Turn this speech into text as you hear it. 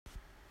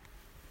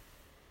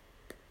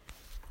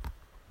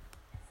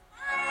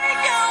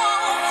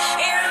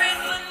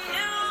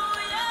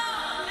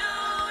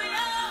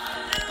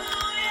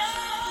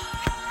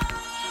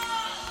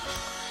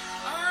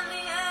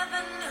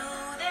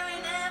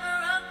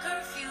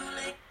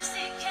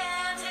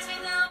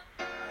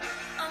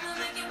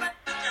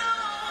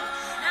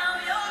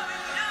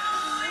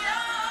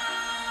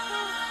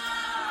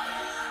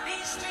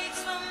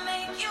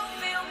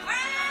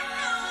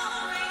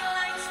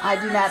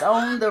I do not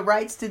own the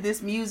rights to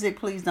this music.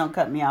 Please don't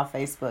cut me off,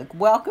 Facebook.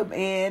 Welcome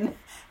in.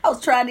 I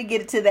was trying to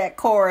get it to that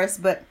chorus,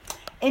 but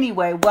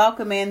anyway,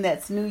 welcome in.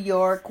 That's New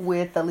York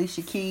with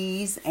Alicia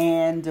Keys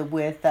and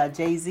with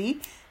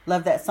Jay-Z.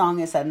 Love that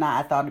song. I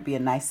thought it'd be a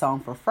nice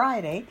song for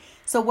Friday.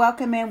 So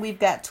welcome in. We've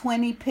got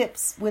 20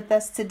 pips with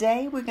us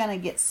today. We're going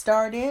to get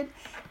started.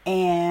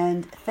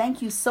 And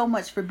thank you so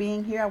much for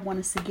being here. I want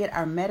us to get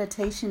our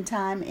meditation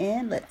time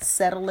in. Let's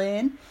settle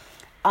in.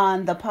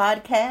 On the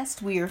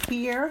podcast, we are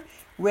here,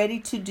 ready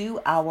to do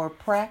our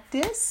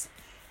practice.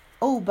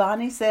 Oh,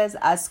 Bonnie says,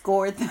 I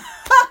scored the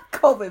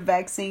COVID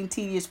vaccine,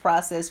 tedious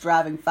process,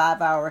 driving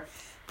 5-hour,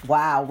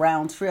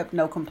 round trip,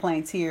 no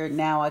complaints here.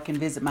 Now I can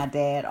visit my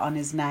dad on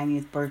his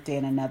 90th birthday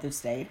in another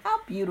state. How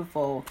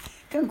beautiful.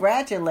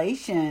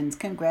 Congratulations.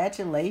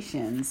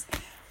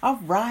 All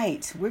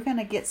right, we're going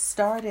to get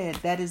started.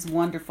 That is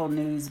wonderful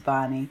news,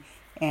 Bonnie.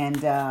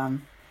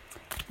 And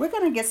we're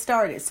going to get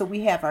started. So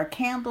we have our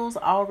candles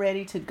all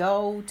ready to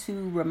go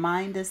to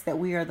remind us that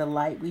we are the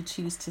light we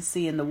choose to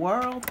see in the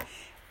world.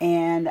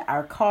 And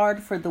our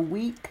card for the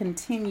week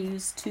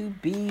continues to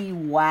be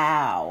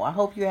wow. I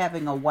hope you're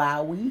having a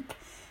wow week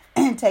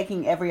and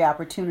taking every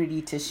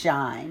opportunity to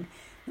shine.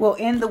 We'll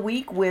end the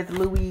week with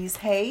Louise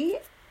Hay,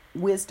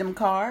 Wisdom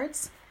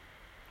Cards.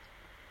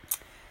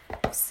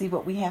 See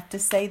what we have to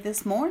say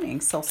this morning.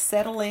 So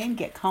settle in,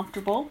 get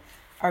comfortable.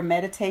 Our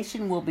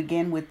meditation will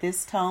begin with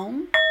this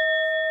tone.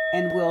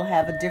 And we'll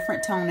have a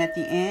different tone at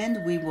the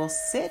end. We will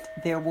sit.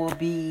 There will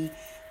be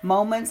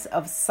moments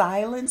of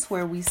silence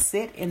where we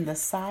sit in the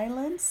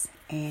silence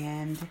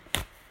and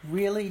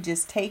really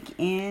just take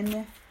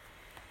in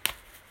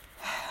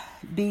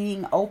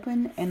being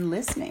open and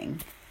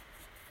listening,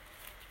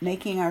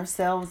 making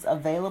ourselves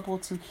available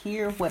to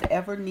hear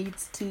whatever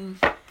needs to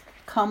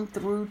come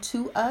through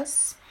to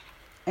us.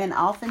 And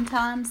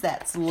oftentimes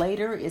that's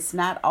later. It's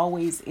not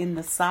always in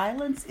the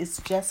silence.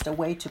 It's just a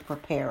way to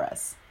prepare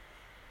us.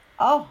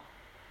 Oh,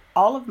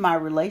 all of my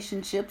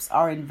relationships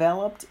are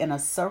enveloped in a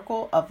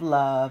circle of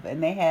love,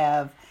 and they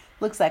have,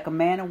 looks like a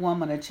man, a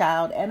woman, a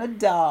child, and a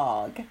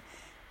dog.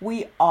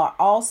 We are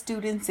all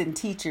students and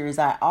teachers.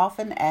 I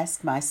often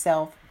ask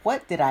myself,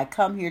 what did I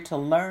come here to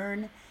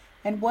learn,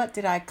 and what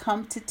did I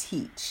come to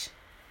teach?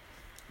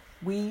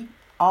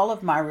 All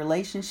of my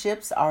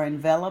relationships are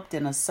enveloped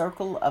in a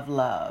circle of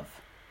love.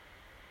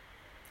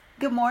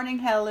 Good morning,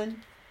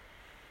 Helen.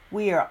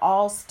 We are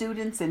all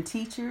students and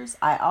teachers.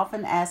 I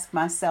often ask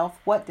myself,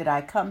 what did I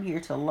come here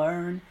to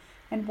learn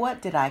and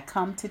what did I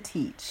come to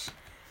teach?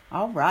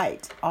 All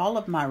right. All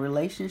of my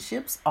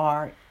relationships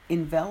are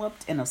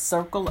enveloped in a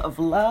circle of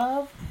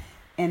love.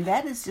 And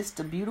that is just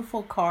a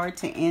beautiful card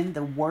to end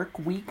the work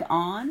week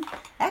on.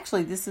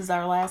 Actually, this is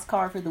our last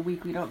card for the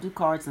week. We don't do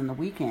cards on the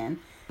weekend.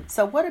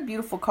 So what a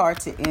beautiful card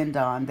to end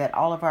on, that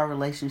all of our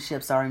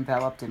relationships are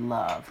enveloped in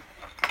love.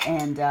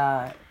 And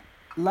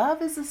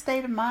love is a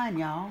state of mind,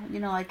 y'all. You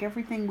know, like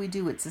everything we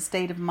do, it's a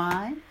state of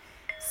mind.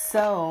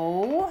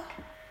 So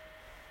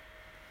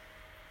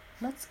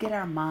let's get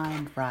our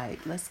mind right.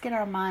 Let's get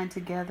our mind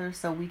together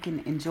so we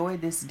can enjoy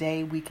this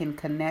day. We can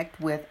connect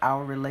with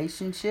our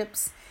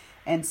relationships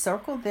and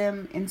encircle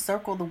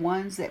the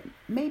ones that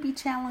may be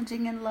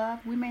challenging in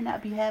love. We may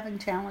not be having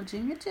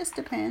challenging. It just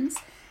depends.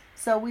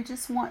 So we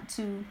just want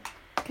to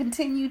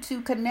continue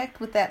to connect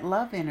with that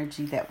love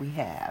energy that we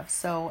have.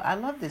 So I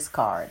love this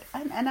card.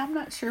 And I'm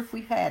not sure if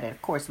we've had it.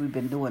 Of course, we've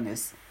been doing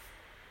this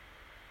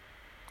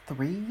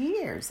 3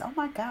 years. Oh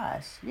my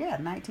gosh. Yeah,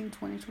 19,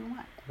 20,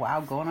 21.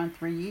 Wow, going on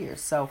 3 years.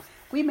 So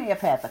we may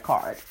have had the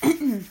card.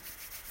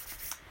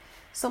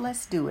 So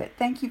let's do it.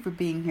 Thank you for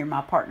being here,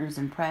 my partners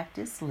in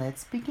practice.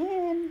 Let's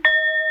begin.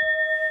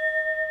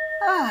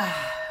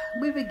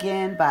 We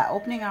begin by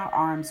opening our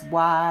arms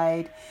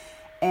wide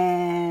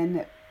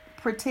and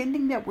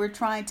pretending that we're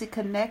trying to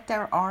connect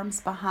our arms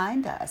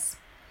behind us.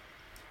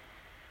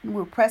 And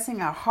we're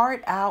pressing our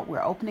heart out.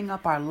 We're opening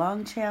up our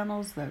lung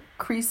channels, the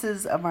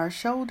creases of our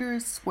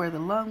shoulders where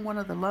one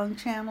of the lung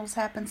channels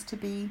happens to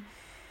be.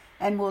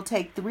 And we'll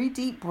take 3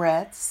 deep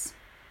breaths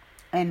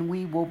and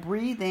we will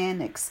breathe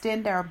in,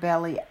 extend our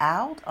belly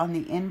out on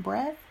the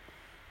in-breath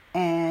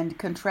and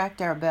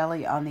contract our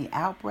belly on the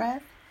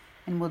out-breath.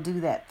 And we'll do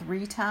that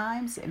 3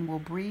 times and we'll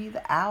breathe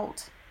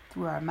out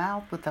through our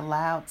mouth with a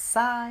loud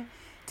sigh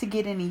to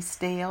get any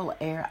stale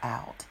air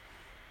out.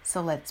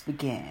 So let's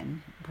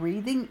begin.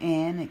 Breathing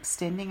in,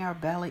 extending our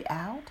belly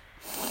out.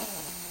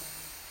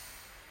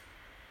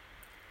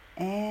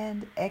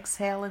 And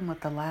exhaling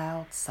with a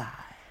loud sigh.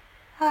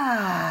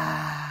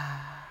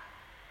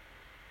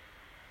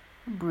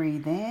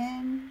 Breathe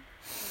in.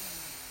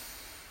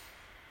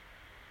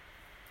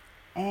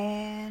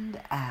 And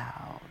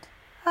out.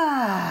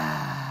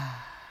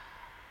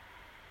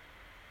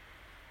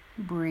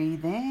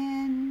 Breathe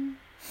in.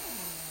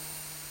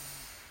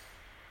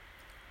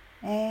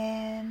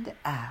 And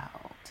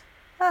out.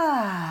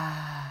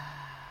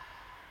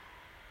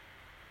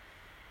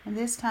 And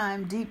this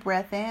time, deep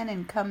breath in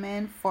and come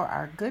in for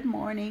our good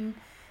morning,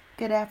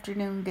 good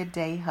afternoon, good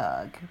day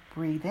hug.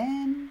 Breathe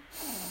in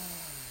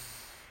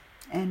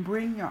And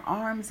bring your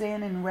arms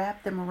in and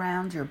wrap them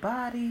around your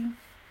body.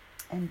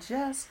 And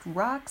just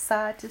rock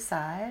side to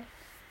side.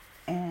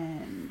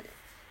 And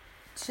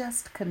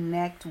just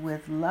connect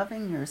with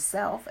loving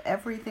yourself.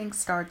 Everything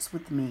starts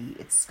with me.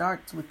 It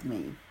starts with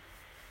me.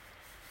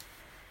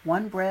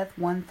 One breath,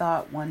 one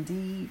thought, one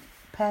deed.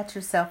 Pat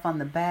yourself on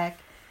the back.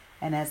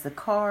 And as the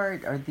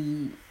card or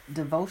the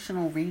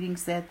devotional reading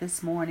said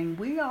this morning,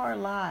 we are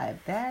alive.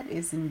 That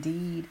is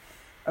indeed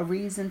a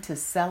reason to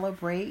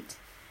celebrate.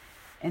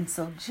 And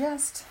so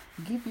just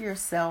give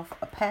yourself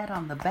a pat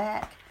on the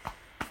back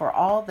for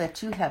all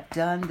that you have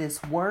done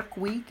this work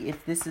week,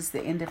 if this is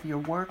the end of your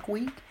work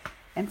week,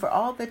 and for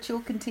all that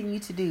you'll continue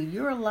to do.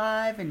 You're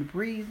alive and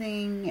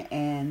breathing,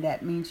 and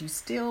that means you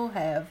still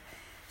have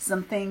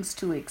some things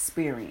to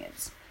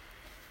experience.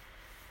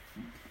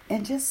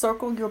 And just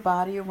circle your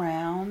body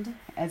around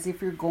as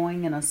if you're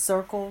going in a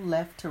circle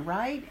left to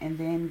right, and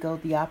then go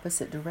the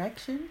opposite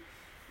direction.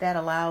 That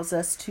allows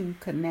us to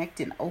connect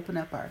and open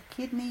up our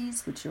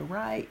kidneys, which are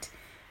right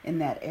in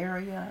that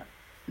area,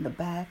 the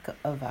back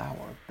of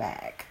our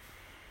back.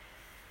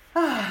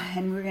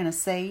 And we're going to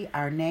say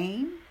our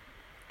name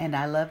and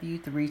I love you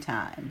 3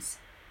 times.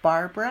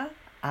 Barbara,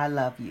 I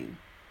love you.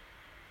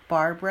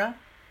 Barbara,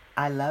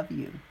 I love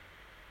you.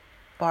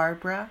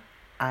 Barbara,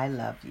 I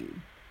love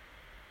you.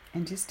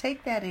 And just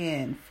take that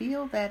in.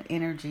 Feel that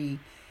energy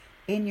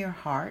in your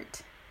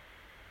heart.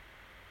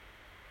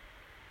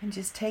 And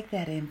just take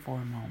that in for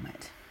a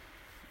moment.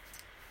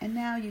 And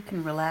now you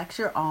can relax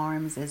your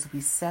arms as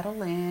we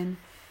settle in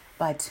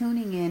by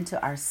tuning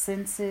into our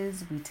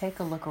senses. We take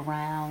a look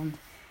around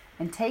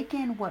and take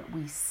in what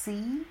we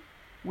see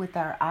with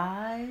our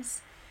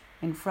eyes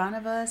in front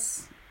of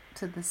us,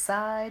 to the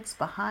sides,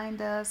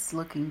 behind us,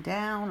 looking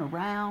down,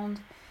 around.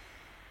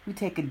 We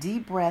take a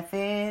deep breath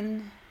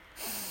in,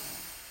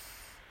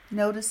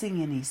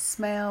 noticing any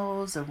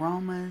smells,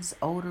 aromas,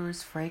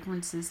 odors,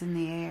 fragrances in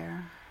the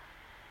air.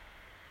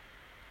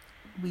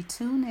 We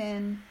tune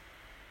in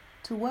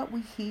to what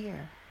we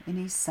hear,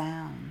 any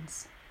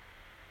sounds.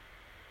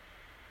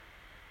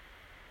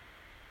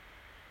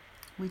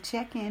 We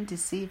check in to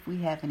see if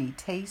we have any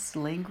taste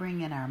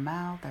lingering in our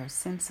mouth, our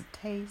sense of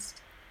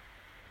taste.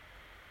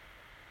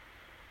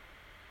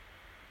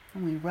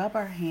 And we rub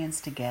our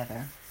hands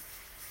together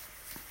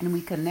and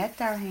we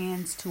connect our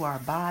hands to our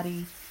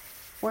body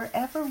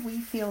wherever we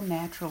feel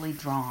naturally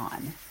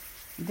drawn.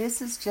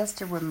 This is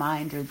just a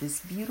reminder, this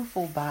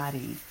beautiful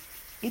body,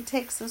 it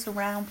takes us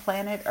around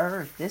planet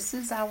Earth. This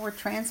is our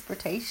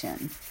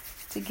transportation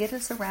to get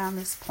us around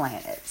this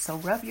planet. So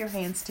rub your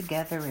hands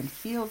together and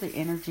feel the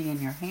energy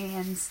in your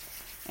hands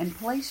and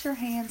place your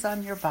hands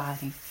on your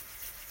body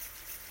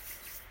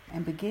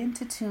and begin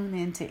to tune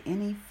into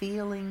any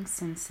feelings,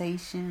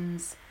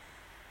 sensations,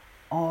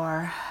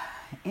 or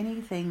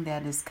anything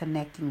that is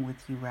connecting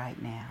with you right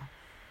now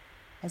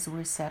as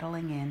we're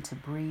settling in to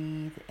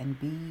breathe and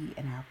be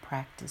in our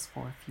practice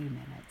for a few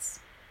minutes.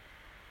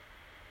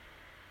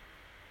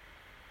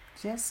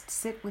 Just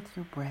sit with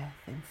your breath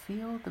and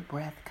feel the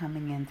breath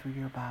coming in through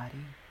your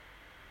body.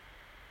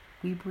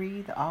 We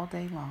breathe all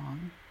day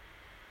long.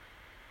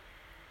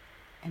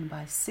 And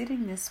by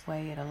sitting this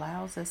way, it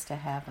allows us to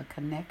have a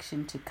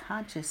connection to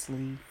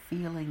consciously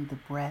feeling the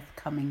breath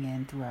coming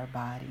in through our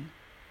body,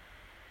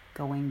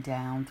 going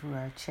down through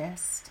our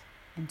chest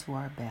into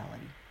our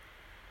belly,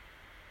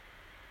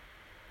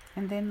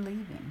 and then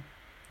leaving.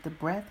 The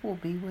breath will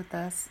be with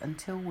us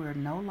until we're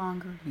no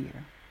longer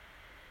here.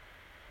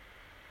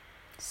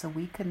 So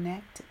we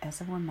connect as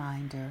a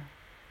reminder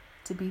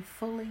to be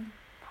fully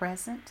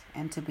present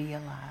and to be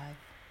alive.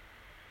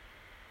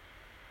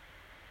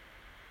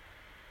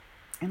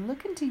 And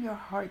look into your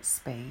heart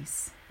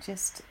space.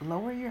 Just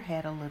lower your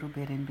head a little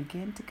bit and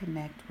begin to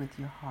connect with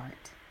your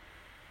heart.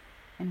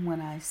 And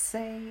when I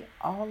say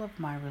all of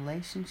my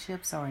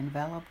relationships are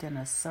enveloped in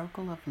a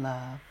circle of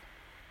love,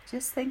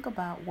 just think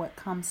about what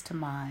comes to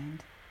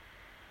mind.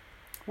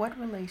 What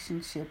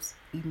relationships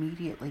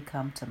immediately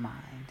come to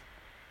mind?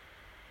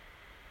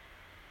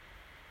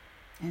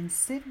 And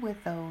sit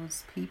with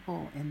those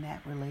people in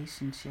that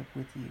relationship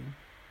with you.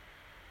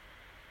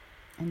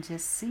 And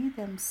just see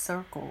them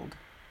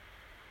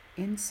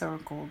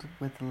encircled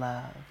with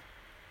love.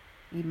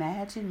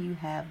 Imagine you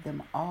have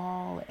them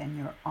all and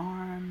your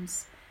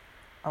arms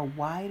are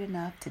wide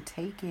enough to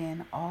take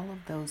in all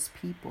of those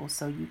people,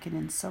 so you can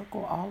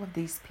encircle all of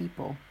these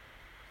people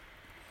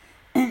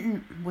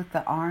with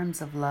the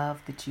arms of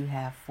love that you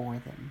have for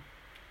them.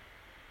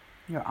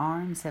 Your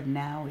arms have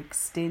now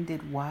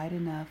extended wide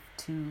enough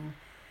to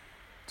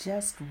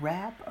just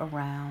wrap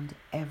around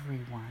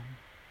everyone.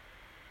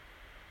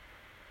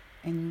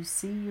 And you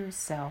see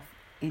yourself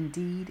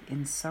indeed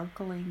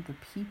encircling the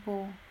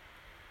people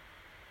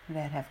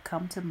that have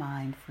come to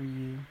mind for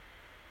you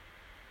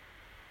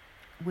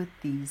with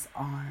these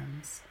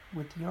arms,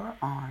 with your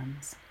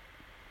arms.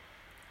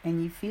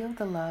 And you feel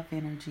the love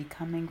energy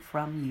coming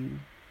from you,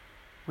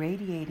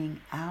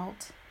 radiating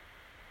out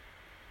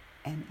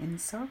and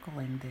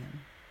encircling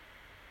them.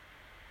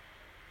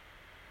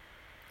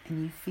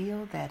 And you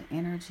feel that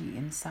energy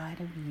inside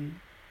of you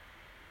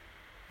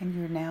And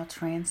you're now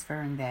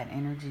transferring that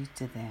energy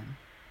to them.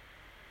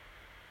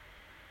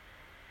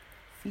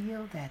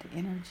 Feel that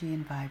energy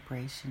and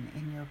vibration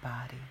in your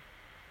body.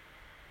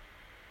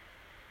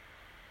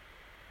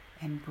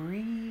 And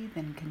breathe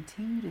and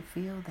continue to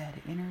feel that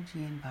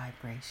energy and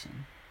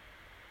vibration.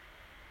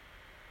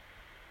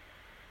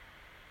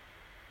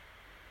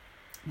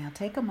 Now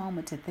take a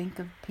moment to think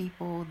of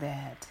people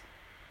that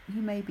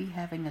you may be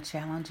having a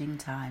challenging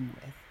time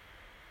with.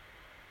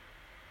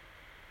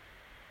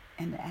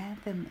 And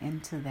add them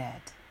into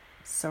that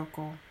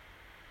circle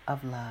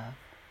of love.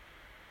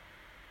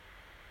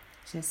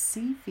 Just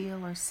see,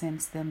 feel, or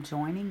sense them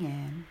joining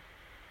in,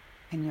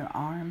 and your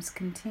arms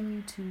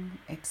continue to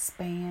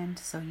expand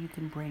so you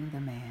can bring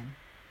them in.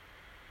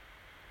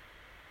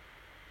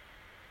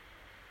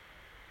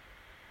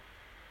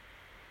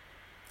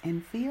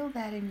 And feel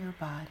that in your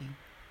body.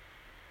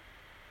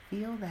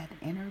 Feel that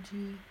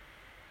energy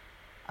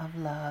of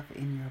love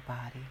in your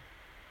body.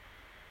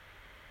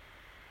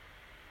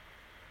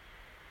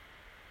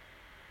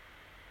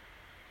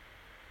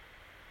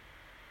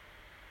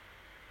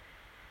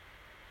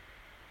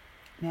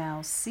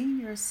 Now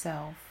see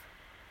yourself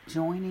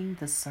joining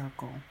the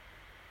circle.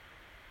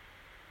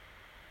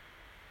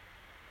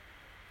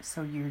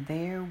 So you're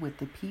there with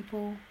the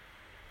people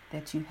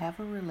that you have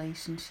a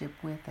relationship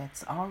with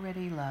that's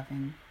already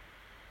loving,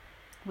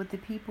 with the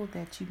people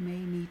that you may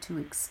need to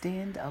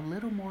extend a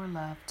little more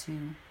love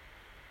to,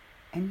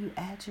 and you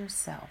add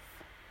yourself.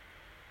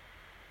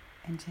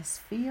 And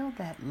just feel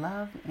that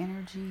love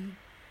energy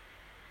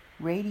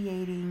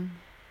radiating.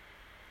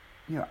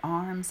 Your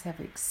arms have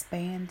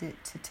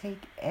expanded to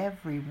take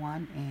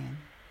everyone in.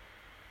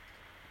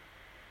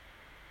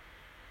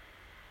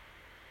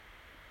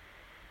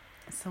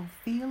 So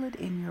feel it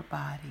in your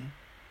body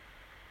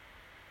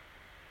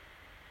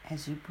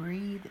as you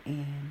breathe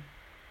in,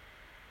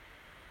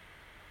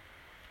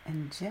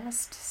 and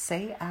just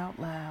say out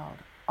loud,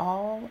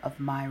 all of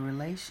my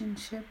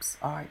relationships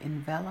are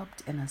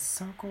enveloped in a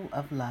circle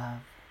of love.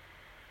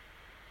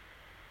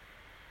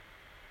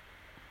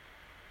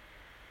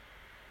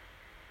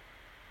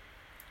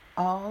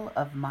 All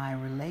of my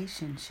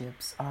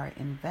relationships are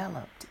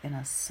enveloped in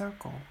a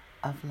circle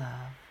of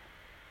love.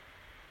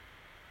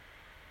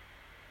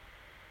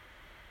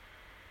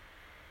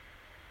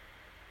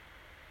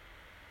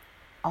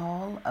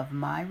 All of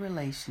my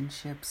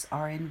relationships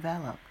are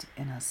enveloped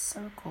in a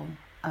circle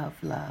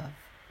of love.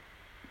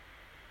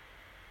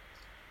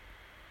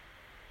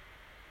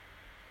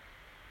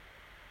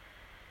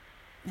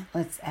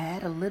 Let's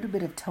add a little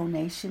bit of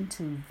tonation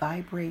to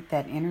vibrate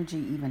that energy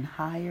even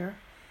higher.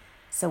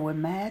 So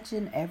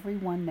imagine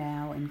everyone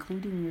now,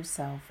 including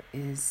yourself,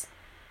 is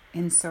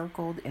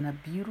encircled in a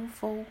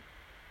beautiful,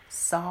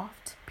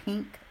 soft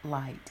pink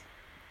light,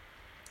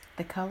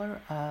 the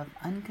color of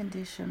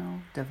unconditional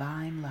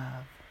divine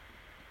love.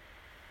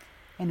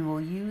 And we'll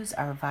use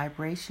our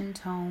vibration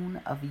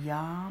tone of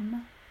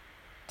Yam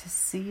to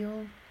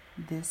seal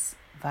this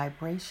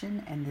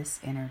vibration and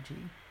this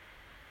energy.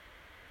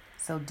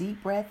 So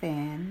deep breath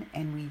in,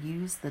 and we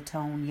use the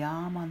tone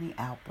Yam on the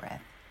out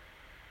breath.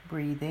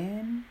 Breathe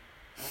in.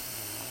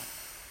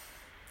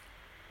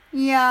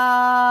 Yam.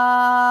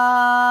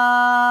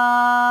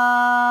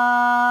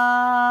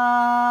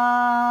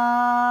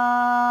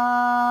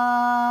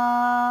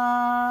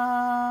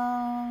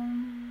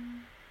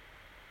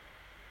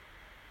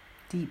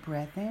 Deep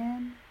breath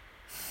in.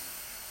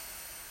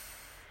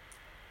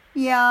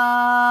 Yam.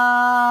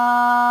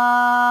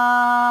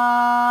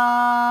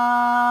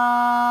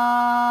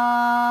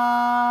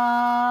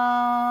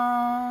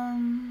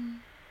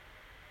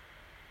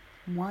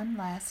 One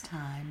last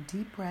time.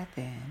 Deep breath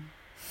in.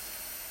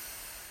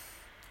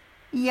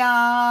 Yam.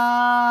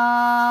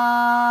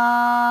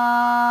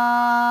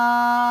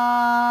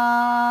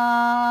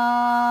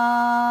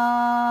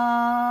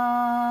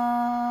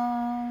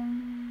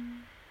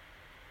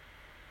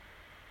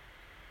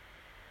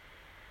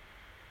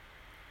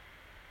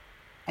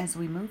 As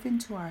we move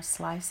into our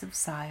slice of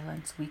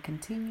silence, we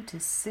continue to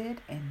sit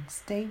and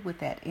stay with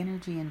that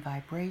energy and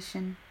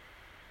vibration.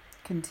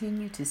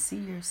 Continue to see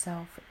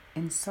yourself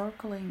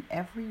encircling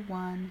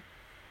everyone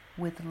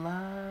with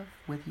love,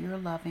 with your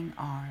loving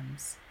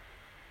arms.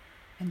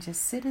 And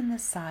just sit in the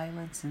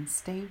silence and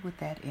stay with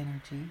that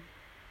energy.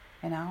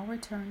 And I'll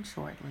return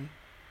shortly.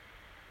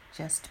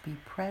 Just be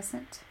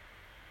present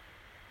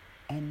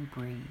and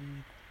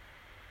breathe.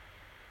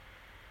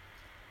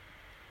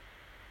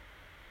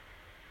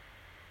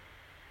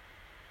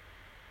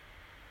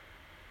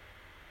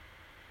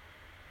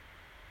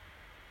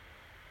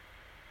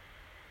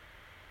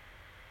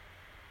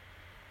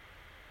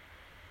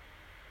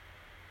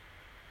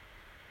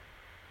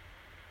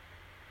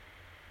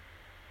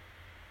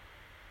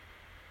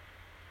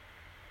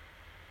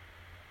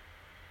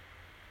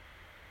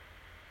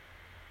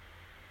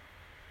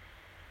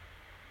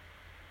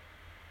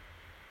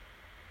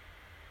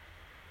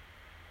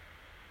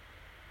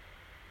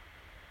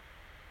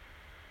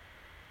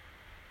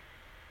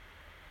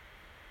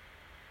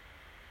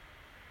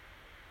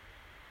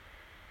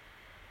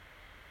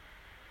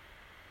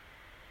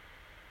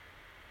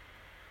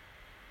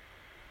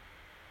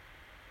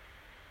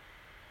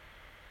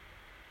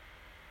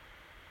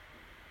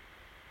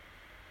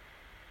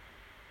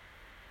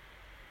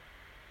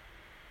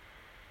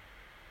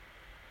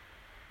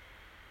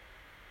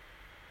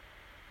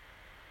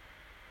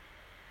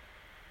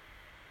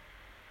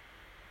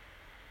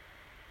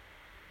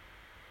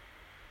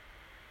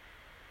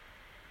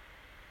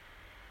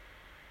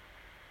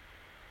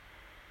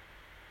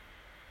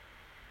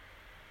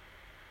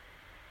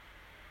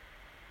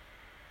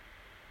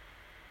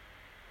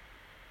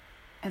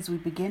 As we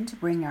begin to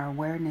bring our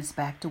awareness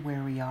back to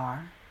where we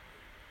are,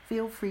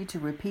 feel free to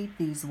repeat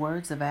these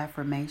words of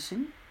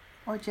affirmation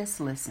or just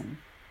listen.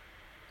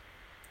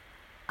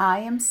 I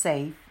am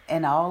safe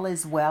and all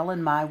is well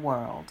in my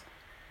world.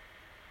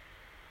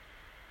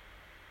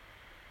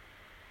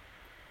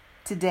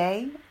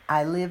 Today,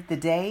 I live the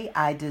day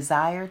I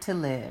desire to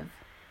live.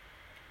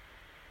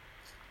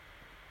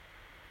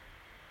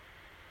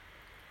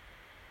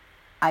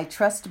 I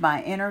trust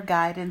my inner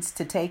guidance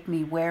to take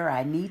me where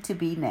I need to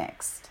be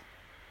next.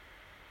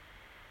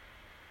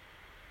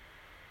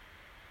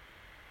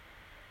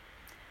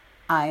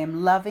 I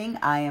am loving,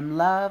 I am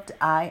loved,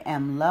 I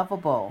am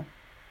lovable.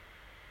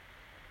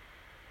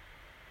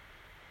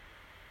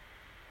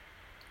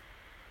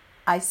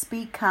 I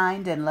speak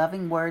kind and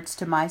loving words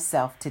to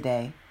myself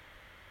today.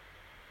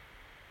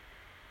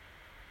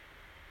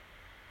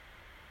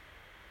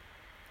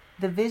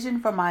 The vision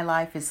for my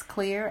life is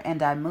clear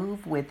and I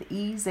move with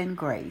ease and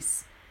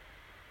grace.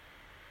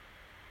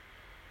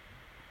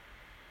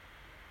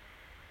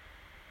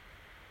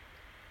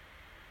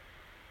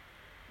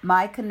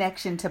 My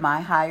connection to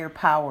my higher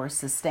power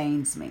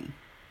sustains me.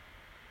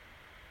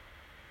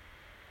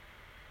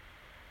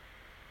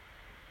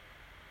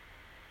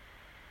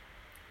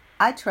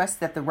 I trust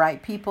that the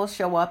right people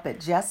show up at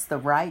just the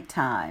right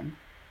time.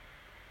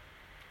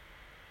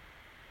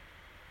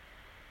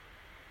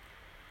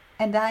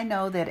 And I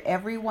know that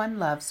everyone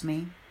loves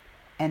me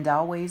and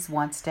always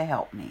wants to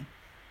help me.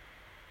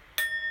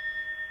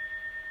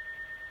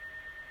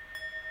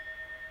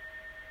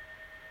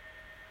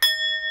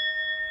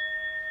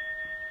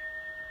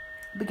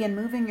 Begin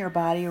moving your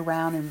body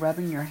around and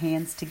rubbing your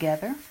hands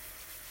together.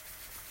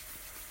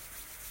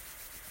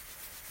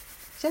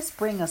 Just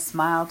bring a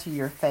smile to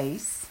your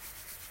face.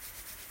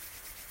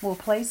 We'll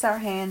place our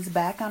hands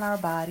back on our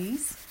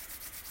bodies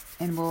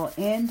and we'll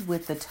end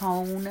with the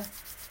tone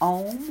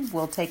Om.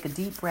 We'll take a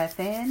deep breath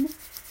in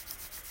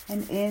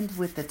and end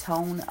with the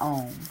tone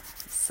Om.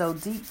 So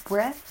deep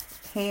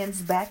breath,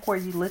 hands back where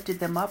you lifted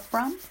them up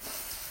from.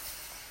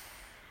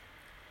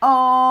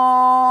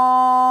 Om.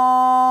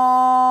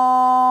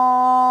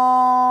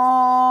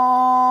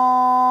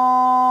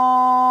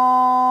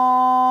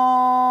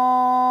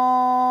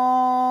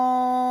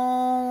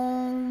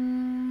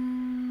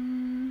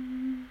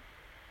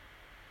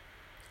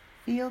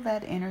 Feel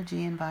that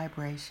energy and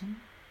vibration.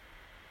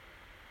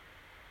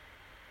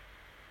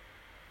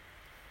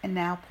 And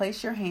now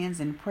place your hands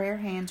in prayer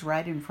hands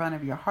right in front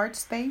of your heart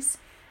space.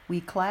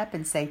 We clap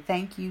and say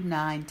thank you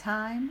 9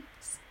 times.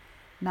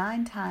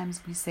 9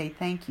 times we say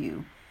thank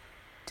you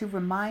to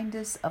remind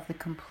us of the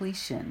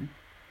completion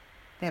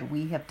that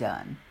we have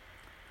done.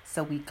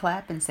 So we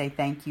clap and say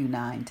thank you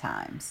 9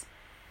 times.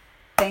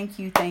 Thank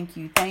you, thank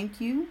you,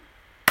 thank you.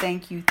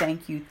 Thank you,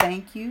 thank you,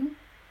 thank you.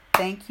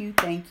 Thank you,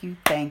 thank you,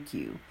 thank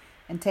you.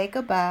 And take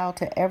a bow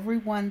to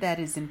everyone that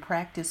is in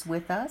practice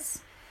with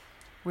us.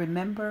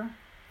 Remember,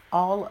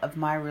 all of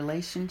my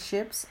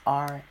relationships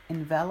are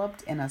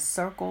enveloped in a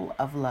circle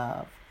of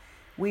love.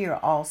 We are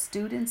all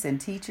students and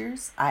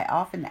teachers. I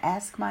often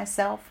ask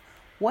myself,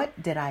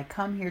 what did I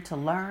come here to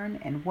learn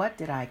and what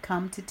did I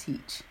come to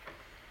teach?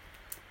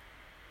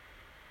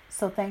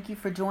 So thank you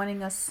for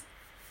joining us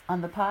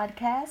on the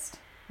podcast.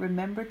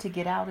 Remember to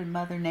get out in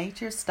Mother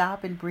Nature,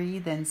 stop and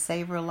breathe and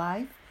savor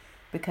life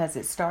because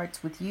it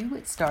starts with you.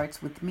 It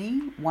starts with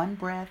me. One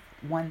breath,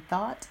 one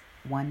thought,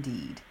 one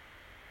deed.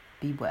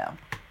 Be well.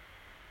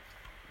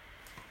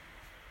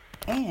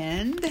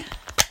 And